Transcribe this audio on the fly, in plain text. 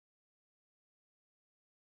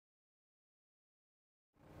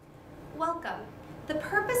Welcome. The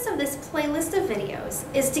purpose of this playlist of videos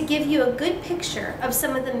is to give you a good picture of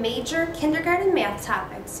some of the major kindergarten math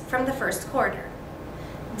topics from the first quarter.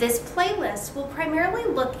 This playlist will primarily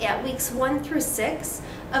look at weeks 1 through 6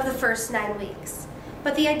 of the first 9 weeks,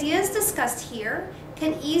 but the ideas discussed here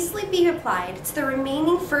can easily be applied to the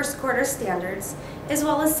remaining first quarter standards as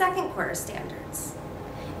well as second quarter standards.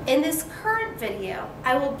 In this current video,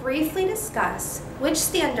 I will briefly discuss which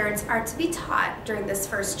standards are to be taught during this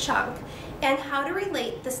first chunk and how to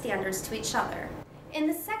relate the standards to each other. In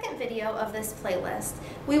the second video of this playlist,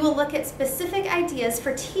 we will look at specific ideas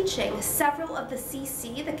for teaching several of the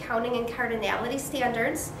CC, the counting and cardinality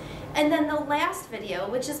standards, and then the last video,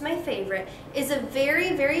 which is my favorite, is a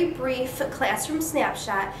very brief classroom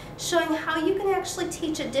snapshot showing how you can actually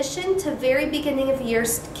teach addition to very beginning of year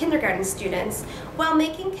kindergarten students while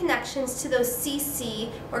making connections to those CC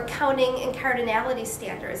or counting and cardinality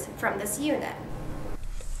standards from this unit.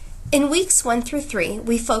 In weeks 1 through 3,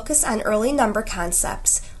 we focus on early number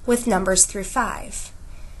concepts with numbers through 5.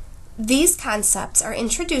 These concepts are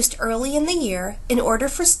introduced early in the year in order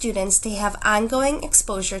for students to have ongoing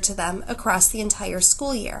exposure to them across the entire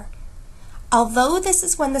school year. Although this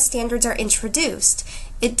is when the standards are introduced,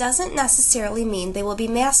 it doesn't necessarily mean they will be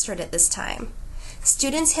mastered at this time.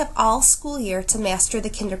 Students have all school year to master the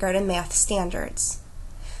kindergarten math standards.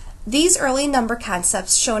 These early number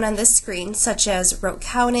concepts shown on this screen, such as rote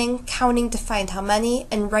counting, counting to find how many,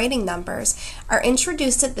 and writing numbers, are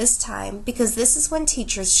introduced at this time because this is when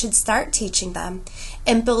teachers should start teaching them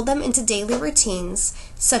and build them into daily routines,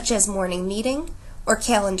 such as morning meeting or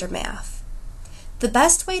calendar math. The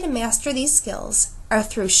best way to master these skills are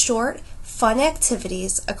through short, fun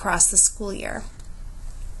activities across the school year.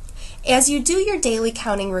 As you do your daily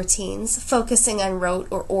counting routines, focusing on rote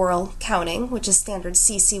or oral counting, which is standard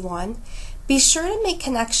CC1, be sure to make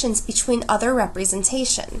connections between other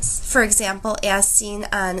representations, for example, as seen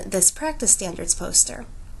on this practice standards poster.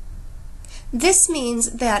 This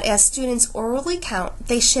means that as students orally count,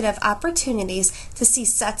 they should have opportunities to see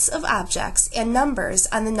sets of objects and numbers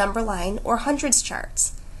on the number line or hundreds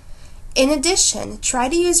charts. In addition, try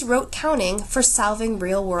to use rote counting for solving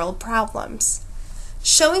real-world problems.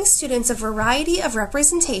 Showing students a variety of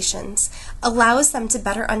representations allows them to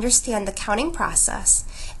better understand the counting process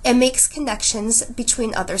and makes connections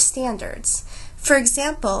between other standards. For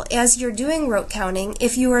example, as you're doing rote counting,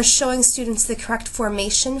 if you are showing students the correct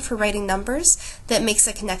formation for writing numbers, that makes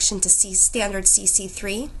a connection to standard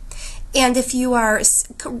CC3. And if you are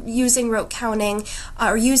using rote counting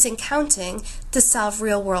or using counting to solve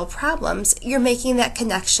real-world problems, you're making that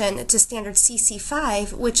connection to standard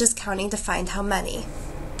CC5, which is counting to find how many.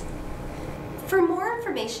 For more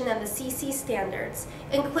information on the CC standards,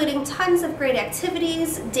 including tons of great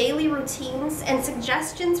activities, daily routines, and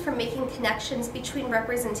suggestions for making connections between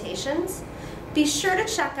representations, be sure to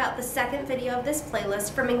check out the second video of this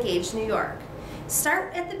playlist from Engage New York.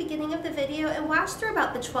 Start at the beginning of the video and watch through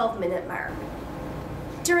about the 12-minute mark.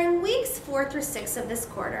 During weeks 4 through 6 of this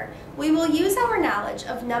quarter, we will use our knowledge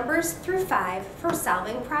of numbers through 5 for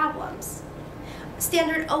solving problems.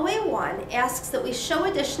 Standard OA1 asks that we show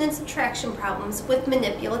addition and subtraction problems with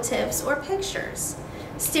manipulatives or pictures.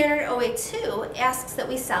 Standard OA2 asks that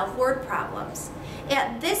we solve word problems.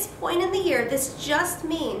 At this point in the year, this just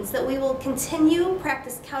means that we will continue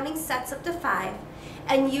practice counting sets up to 5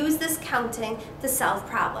 and use this counting to solve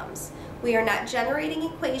problems. We are not generating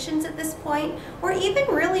equations at this point or even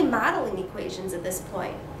really modeling equations at this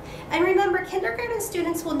point. And remember, kindergarten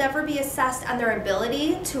students will never be assessed on their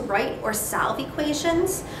ability to write or solve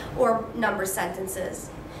equations or number sentences.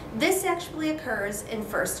 This actually occurs in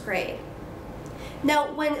first grade.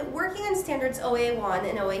 Now, when working on standards OA1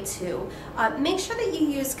 and OA2, make sure that you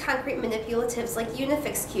use concrete manipulatives like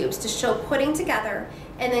Unifix cubes to show putting together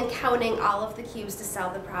and then counting all of the cubes to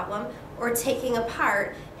solve the problem, or taking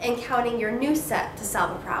apart and counting your new set to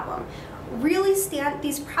solve a problem. Really,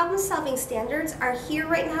 these problem-solving standards are here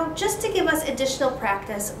right now just to give us additional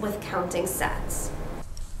practice with counting sets.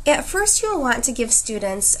 At first, you will want to give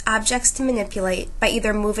students objects to manipulate by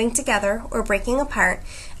either moving together or breaking apart,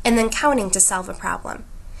 and then counting to solve a problem.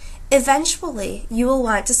 Eventually, you will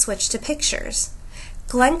want to switch to pictures.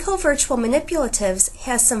 Glencoe Virtual Manipulatives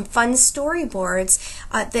has some fun storyboards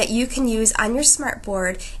that you can use on your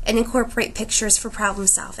smartboard and incorporate pictures for problem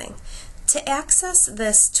solving. To access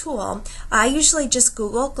this tool, I usually just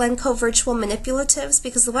Google Glencoe Virtual Manipulatives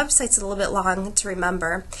because the website's a little bit long to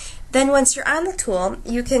remember. Then once you're on the tool,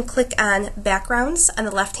 you can click on Backgrounds on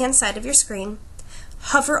the left-hand side of your screen,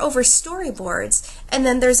 hover over Storyboards, and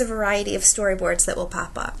then there's a variety of storyboards that will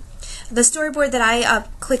pop up. The storyboard that I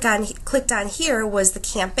clicked on here was the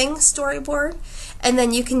camping storyboard, and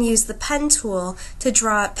then you can use the pen tool to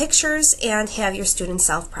draw pictures and have your students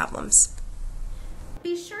solve problems.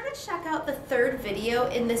 Be sure to check out the third video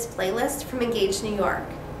in this playlist from Engage New York.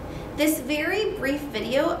 This very brief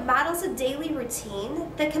video models a daily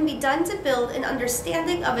routine that can be done to build an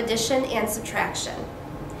understanding of addition and subtraction.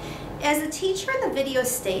 As the teacher in the video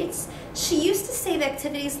states, she used to save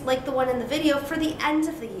activities like the one in the video for the end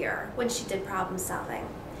of the year when she did problem solving.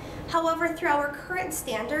 However, through our current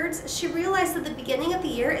standards, she realized that the beginning of the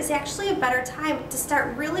year is actually a better time to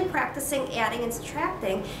start really practicing adding and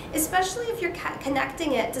subtracting, especially if you're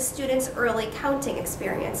connecting it to students' early counting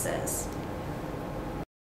experiences.